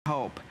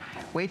hope.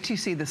 Wait till you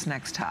see this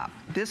next top.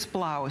 This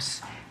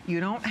blouse, you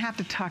don't have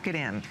to tuck it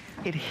in.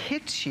 It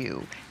hits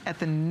you at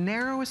the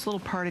narrowest little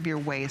part of your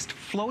waist,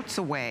 floats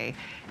away.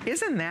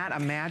 Isn't that a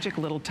magic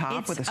little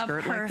top with a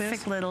skirt like this? It's a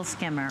perfect little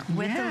skimmer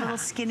with a little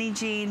skinny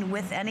jean,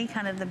 with any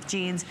kind of the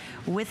jeans,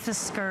 with the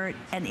skirt,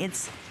 and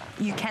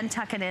you can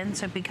tuck it in,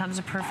 so it becomes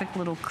a perfect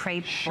little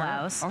crepe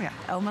blouse. Oh yeah.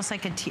 Almost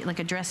like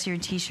a dressier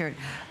t-shirt.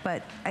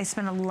 But I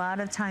spent a lot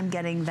of time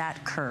getting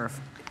that curve.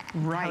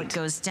 Right. How it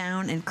goes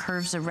down and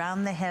curves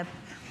around the hip.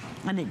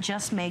 And it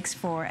just makes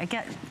for,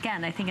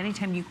 again, I think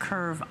anytime you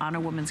curve on a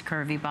woman's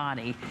curvy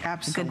body,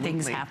 good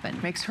things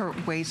happen. Makes her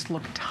waist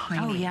look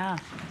tiny. Oh yeah.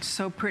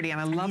 So pretty, and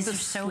I love the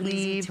sleeve. So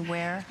easy to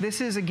wear.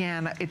 This is,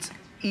 again, it's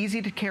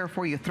easy to care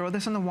for. You throw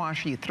this in the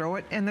washer, you throw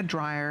it in the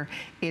dryer.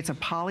 It's a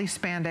poly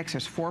spandex.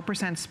 There's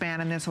 4% span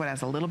in this, so it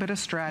has a little bit of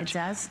stretch. It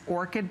does.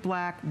 Orchid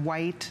black,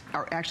 white,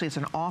 or actually it's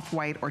an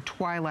off-white or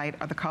twilight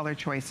are the color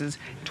choices.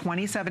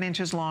 27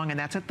 inches long, and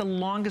that's at the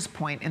longest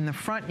point. In the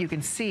front, you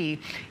can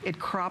see it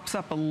crops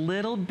up a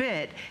little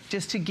bit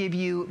just to give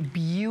you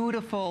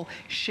beautiful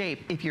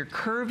shape. If you're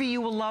curvy,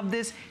 you will love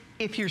this.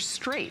 If you're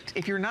straight,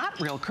 if you're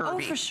not real curvy, oh,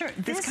 for sure.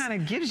 This kind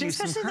of gives you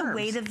some curves. Especially the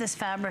weight of this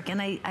fabric, and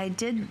I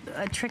did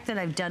a trick that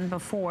I've done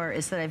before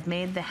is that I've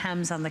made the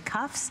hems on the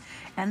cuffs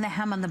and the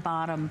hem on the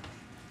bottom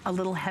a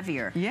little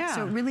heavier. Yeah.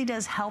 So it really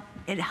does help.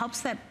 It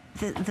helps that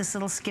this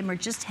little skimmer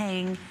just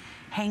hang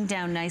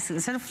down nicely.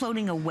 Instead of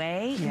floating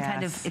away and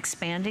kind of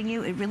expanding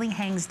you, it really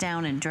hangs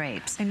down and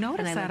drapes. I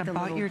noticed that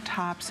about your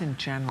tops in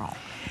general.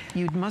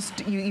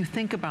 You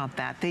think about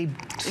that.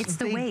 It's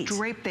the weight.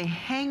 Drape, they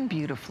hang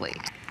beautifully.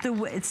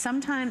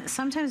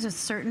 Sometimes with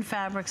certain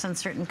fabrics on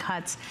certain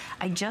cuts,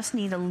 I just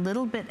need a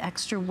little bit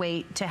extra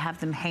weight to have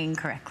them hang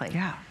correctly.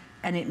 Yeah.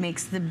 And it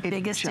makes the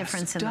biggest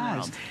difference in the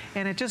world.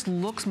 And it just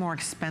looks more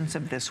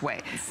expensive this way.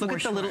 Look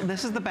at the little,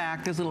 this is the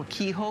back, there's a little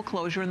keyhole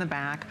closure in the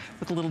back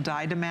with a little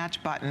dyed to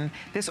match button.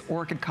 This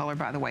orchid color,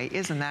 by the way,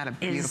 isn't that a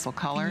beautiful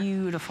color?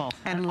 Beautiful.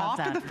 And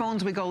off to the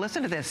phones we go.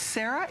 Listen to this.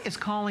 Sarah is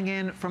calling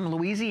in from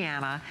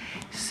Louisiana.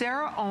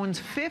 Sarah owns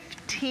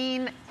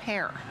 15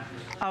 pair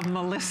of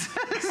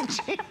Melissa's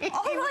jeans.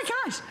 Oh my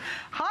gosh.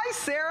 Hi,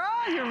 Sarah.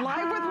 You're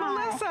live with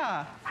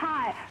Melissa.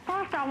 Hi.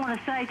 First, I want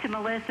to say to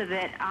Melissa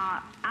that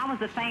I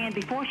was a fan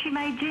before she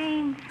made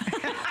jeans,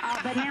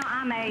 but now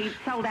I'm a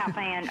sold-out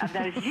fan of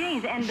those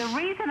jeans. And the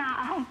reason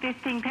I own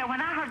 15 pair,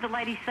 when I heard the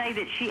lady say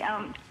that she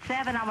owned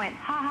 7, I went,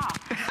 ha ha.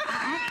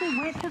 I actually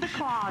went to the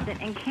closet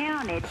and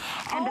counted,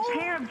 and the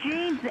pair of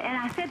jeans, and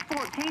I said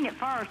 14 at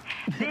first,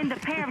 then the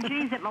pair of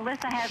jeans that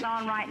Melissa has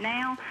on right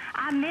now,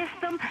 I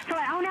missed them. So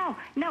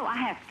no, I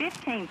have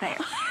 15 pairs.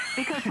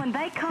 Because when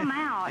they come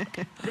out,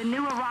 the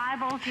new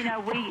arrivals, you know,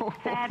 we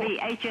savvy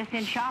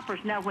HSN shoppers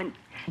know when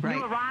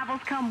new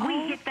arrivals come,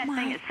 we hit that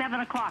thing at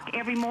 7 o'clock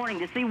every morning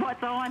to see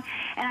what's on.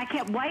 And I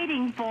kept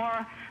waiting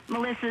for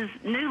Melissa's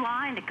new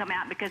line to come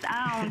out because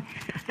I own,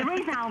 the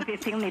reason I own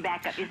 15, let me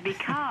back up, is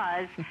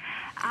because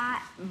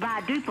I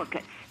buy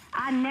duplicates.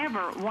 I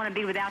never want to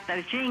be without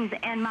those jeans.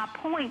 And my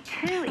point,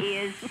 too,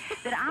 is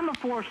that I'm a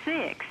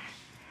 4'6",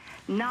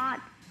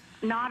 not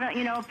a,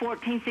 you know,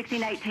 14,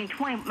 16, 18,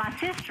 20. My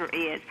sister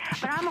is.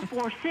 But I'm a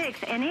 4'6",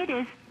 and it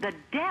is the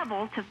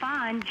devil to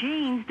find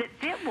jeans that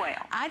fit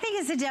well. I think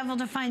it's the devil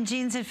to find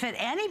jeans that fit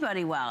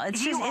anybody well.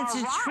 It's just,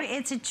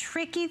 it's a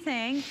tricky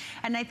thing,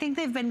 and I think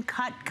they've been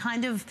cut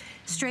kind of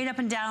straight up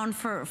and down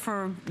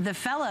for the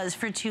fellas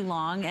for too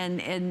long, and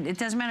it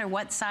doesn't matter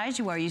what size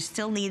you are, you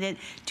still need it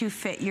to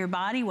fit your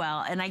body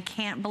well, and I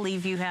can't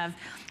believe you have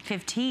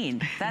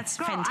 15. That's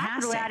fantastic. I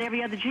threw out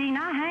every other jean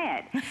I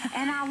had.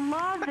 And I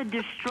love the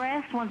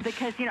distressed ones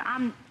because, you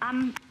know,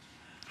 I'm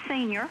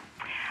senior,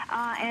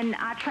 and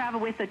I travel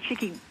with a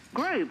chickie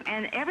group,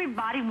 and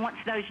everybody wants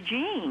those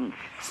jeans.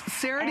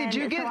 Sarah, did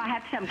you get... So I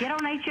have to tell them, get on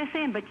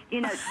HSN, but,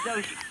 you know,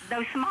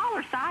 those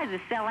smaller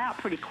sizes sell out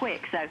pretty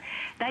quick, so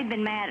they've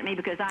been mad at me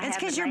because I haven't... It's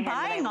because you're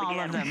buying all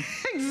of them.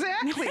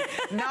 Exactly.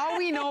 Now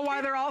we know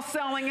why they're all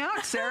selling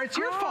out, Sarah. It's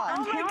your fault.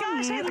 Oh, my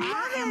gosh, I love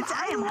it.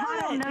 I am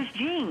hot on those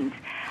jeans.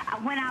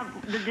 When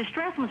the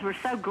distressed ones were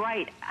so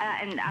great,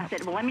 and I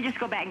said, well, let me just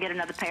go back and get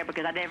another pair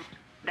because I never...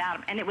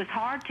 them, and it was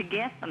hard to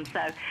get them, so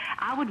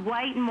I would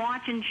wait and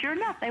watch, and sure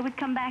enough, they would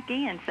come back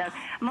in. So,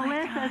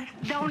 Melissa,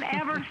 don't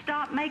ever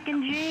stop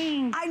making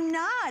jeans. I'm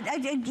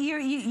not.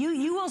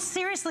 You will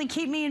seriously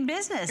keep me in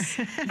business.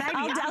 Baby,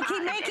 I'll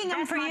keep making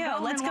them for you.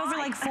 Let's go for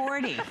like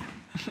 40.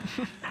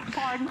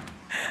 Pardon?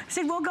 I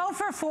said, we'll go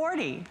for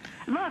 40.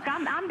 Look,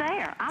 I'm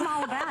there. I'm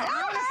all about it.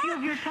 I own a few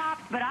of your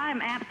tops, but I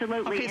am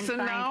absolutely insane so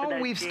now for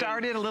those we've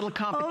started a little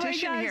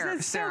competition here,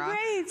 that's Sarah. So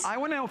great. I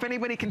want to know if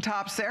anybody can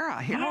top Sarah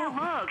here. Yeah,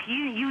 look,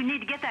 you need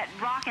to get that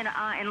rocking,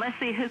 and let's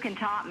see who can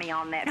top me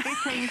on that.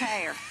 15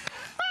 pair.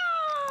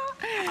 Oh,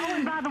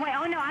 and by the way,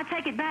 oh no, I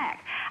take it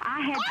back.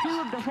 I had 2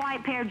 of the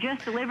white pair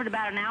just delivered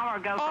about an hour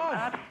ago from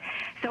Ups,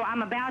 so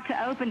I'm about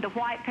to open the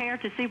white pair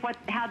to see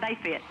how they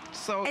fit.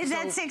 Is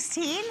that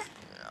 16?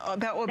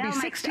 that would be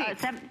 16.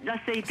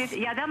 Let's see, 50,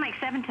 yeah, they'll make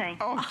 17.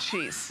 Oh,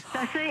 jeez.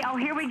 So see,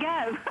 here we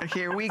go.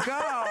 Here we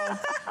go.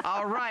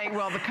 All right,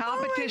 well, the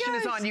competition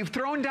is on. You've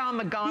thrown down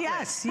the gauntlet.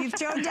 Yes, you've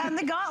thrown down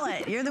the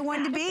gauntlet. You're the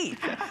one to beat.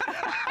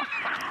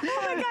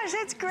 Oh my gosh,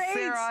 that's great.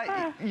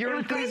 Sarah, your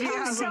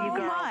enthusiasm so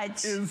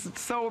much. is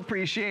so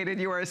appreciated.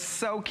 You are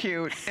so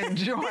cute.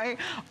 Enjoy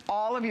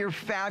all of your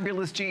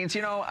fabulous jeans.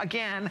 You know,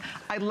 again,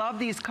 I love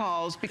these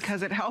calls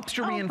because it helps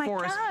to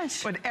reinforce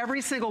what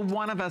every single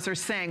one of us are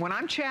saying. When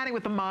I'm chatting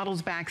with the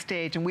models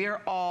backstage and we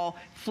are all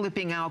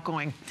flipping out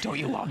going, don't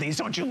you love these?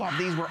 Don't you love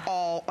these? We're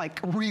all like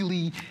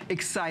really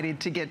excited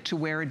to get to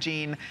wear a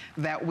jean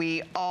that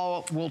we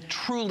all will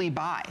truly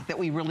buy, that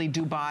we really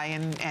do buy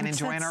and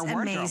enjoy in our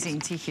wardrobes. That's amazing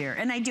to hear.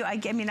 And I do, I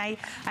mean, I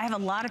have a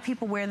lot of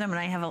people wear them, and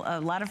I have a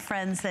lot of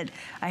friends that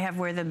I have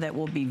wear them that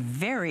will be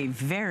very,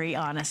 very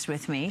honest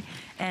with me.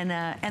 And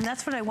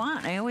that's what I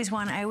want. I always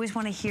want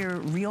to hear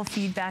real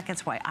feedback.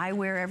 That's why I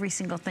wear every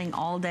single thing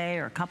all day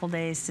or a couple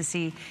days to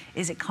see,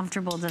 is it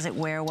comfortable? Does it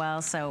wear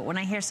well? So when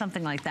I hear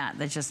something like that,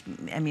 that's just,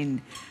 I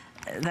mean,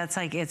 that's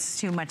like, it's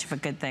too much of a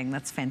good thing.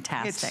 That's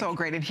fantastic. It's so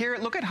great. And here,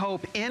 look at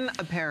Hope in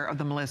a pair of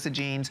the Melissa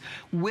jeans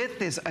with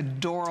this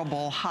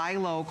adorable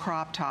high-low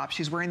crop top.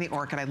 She's wearing the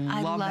orchid. I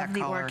love that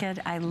color.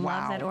 Orchid. I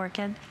love that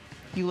orchid.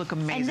 You look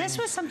amazing. And this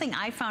was something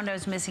I found I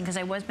was missing because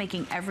I was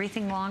making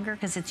everything longer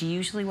because it's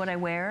usually what I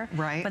wear.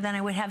 Right. But then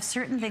I would have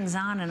certain things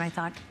on and I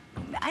thought,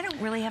 I don't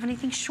really have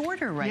anything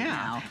shorter right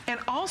now. And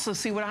also,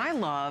 see, what I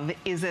love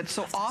is that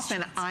so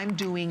often I'm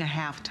doing a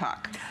half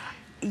tuck.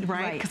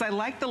 Right? Because I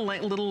like the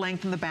little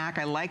length in the back.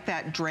 I like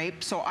that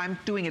drape. So I'm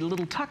doing a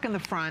little tuck in the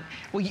front.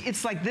 Well,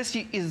 it's like this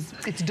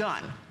it's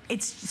done.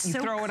 It's so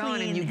you throw it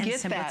on and you get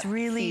simple. that It's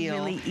really, feel.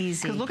 really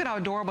easy. Because look at how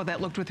adorable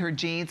that looked with her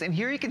jeans. And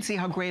here you can see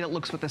how great it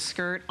looks with the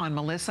skirt on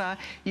Melissa.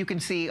 You can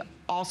see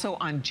also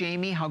on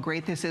Jamie how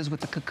great this is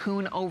with the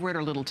cocoon over it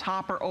or little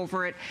topper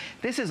over it.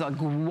 This is a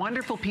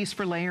wonderful piece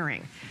for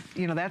layering.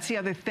 You know, that's the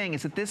other thing,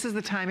 is that this is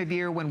the time of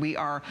year when we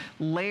are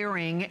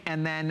layering,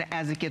 and then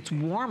as it gets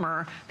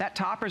warmer, that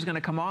topper is going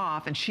to come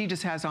off, and she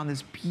just has on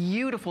this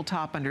beautiful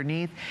top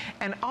underneath.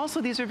 And also,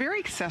 these are very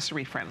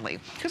accessory friendly,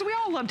 because we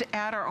all love to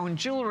add our own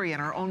jewelry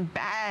and our own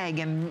bag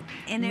and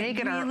make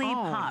it our own. And it really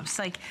pops.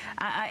 Like,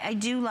 I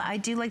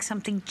do like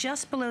something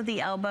just below the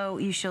elbow.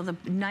 You show the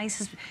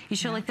nicest, you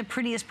show like the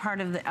prettiest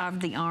part of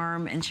the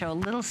arm, and show a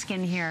little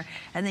skin here,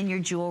 and then your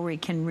jewelry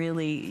can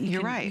really, you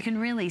can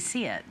really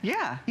see it.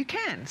 Yeah, you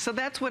can. So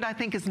that's what I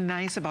think is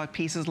nice about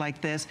pieces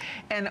like this.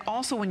 And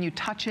also when you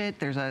touch it,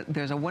 there's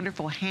a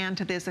wonderful hand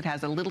to this. It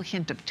has a little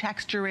hint of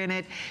texture in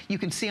it. You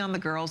can see on the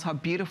girls how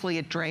beautifully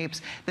it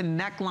drapes. The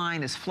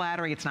neckline is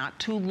flattering. It's not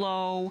too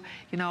low.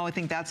 You know, I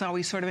think that's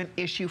always sort of an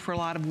issue for a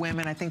lot of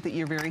women. I think that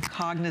you're very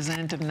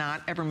cognizant of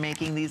not ever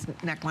making these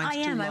necklines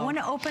too low. I want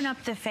to open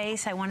up the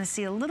face. I want to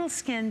see a little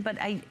skin, but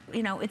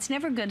you know, it's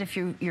never good if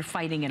you're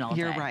fighting it all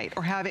day. You're right.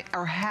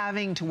 Or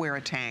having to wear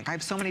a tank. I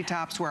have so many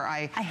tops where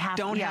I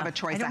don't have a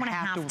choice. I don't want to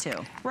have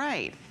to.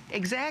 Right.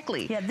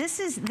 Exactly. Yeah.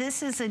 This is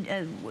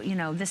you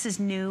know, this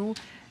is new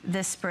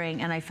this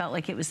spring, and I felt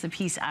like it was the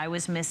piece I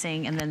was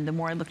missing. And then the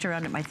more I looked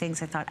around at my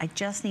things, I thought I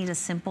just need a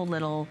simple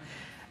little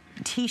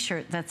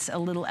t-shirt that's a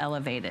little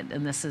elevated,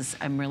 and this is,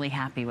 I'm really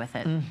happy with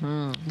it.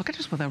 Look at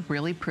this with a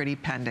really pretty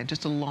pendant,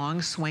 just a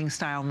long swing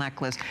style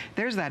necklace.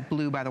 There's that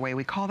blue, by the way.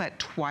 We call that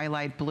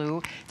twilight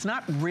blue. It's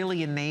not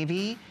really a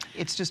navy.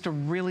 It's just a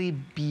really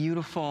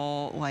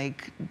beautiful,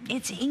 like...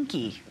 It's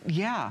inky.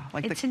 Yeah.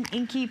 Like it's an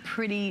inky,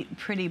 pretty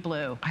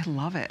blue. I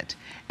love it.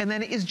 And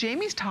then is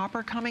Jamie's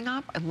topper coming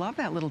up? I love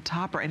that little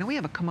topper. I know we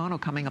have a kimono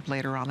coming up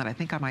later on that I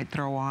think I might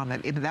throw on.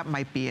 That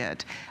might be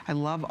it. I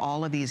love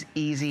all of these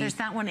easy... There's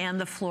that one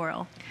and the floral.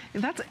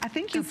 I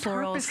think you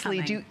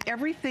purposely do,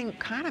 everything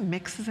kind of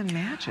mixes and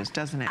matches,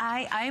 doesn't it?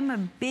 I'm a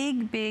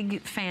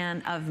big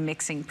fan of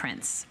mixing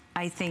prints.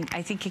 I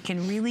think it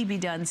can really be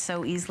done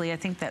so easily. I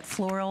think that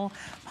floral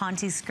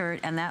ponte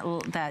skirt and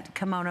that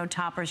kimono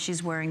topper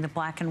she's wearing, the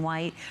black and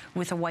white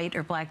with a white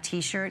or black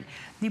t-shirt,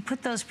 you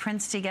put those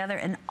prints together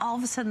and all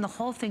of a sudden the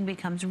whole thing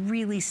becomes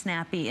really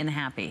snappy and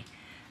happy.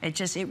 It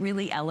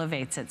really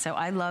elevates it. So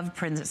I love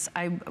prints.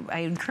 I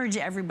encourage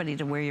everybody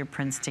to wear your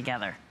prints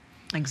together.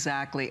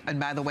 Exactly. And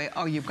by the way,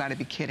 oh, you've got to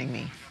be kidding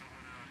me.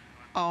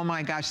 Oh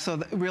my gosh,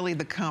 so really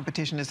the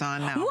competition is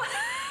on now.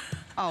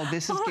 Oh,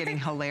 this is getting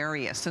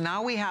hilarious. So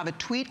now we have a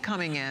tweet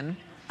coming in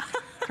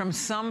from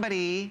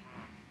somebody.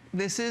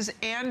 This is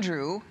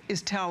Andrew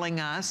is telling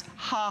us,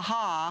 ha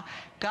ha,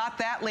 got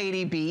that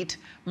lady beat.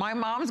 My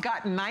mom's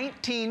got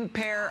 19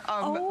 pair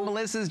of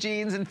Melissa's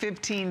jeans and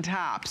 15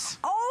 tops.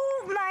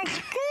 Oh my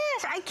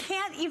gosh, I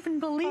can't even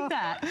believe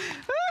that. This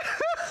is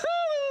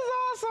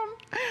awesome.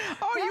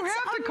 Oh, That's you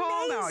have to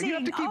call now. You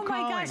have to keep calling.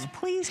 Oh my gosh,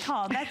 please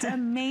call. That's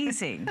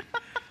amazing.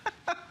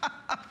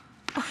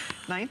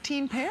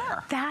 19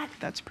 pair.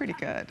 That's pretty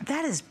good.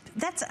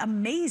 That's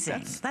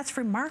amazing. That's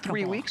remarkable.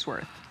 3 weeks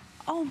worth.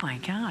 Oh my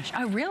gosh.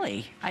 Oh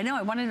really? I know.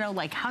 I want to know,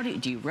 like, how do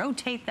you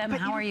rotate them?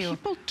 How are you?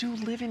 People do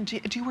live in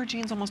jeans. Do you wear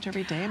jeans almost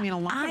every day? I mean, a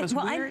lot of us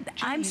wear jeans.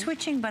 I'm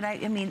switching, but I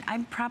mean,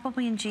 I'm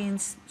probably in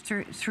jeans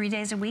 3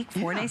 days a week,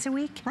 4 days a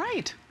week.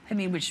 Right. I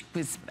mean, which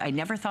was, I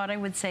never thought I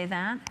would say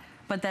that,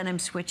 but then I'm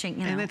switching,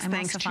 you know, and it's I'm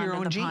thanks also to your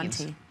fond own of the jeans,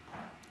 Ponte.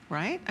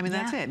 right? I mean,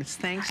 that's it. It's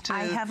thanks to...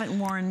 I haven't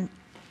worn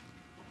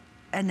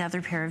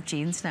another pair of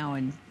jeans now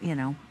in, you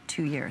know,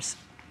 2 years.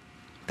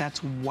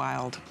 That's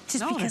wild.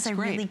 Just because I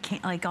really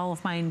can't, like all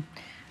of mine.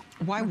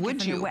 Why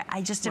would you?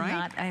 I just am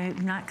not,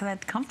 I'm not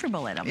that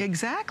comfortable in them.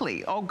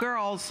 Exactly. Oh,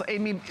 girls, I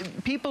mean,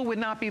 people would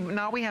not be,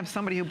 now we have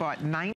somebody who bought 9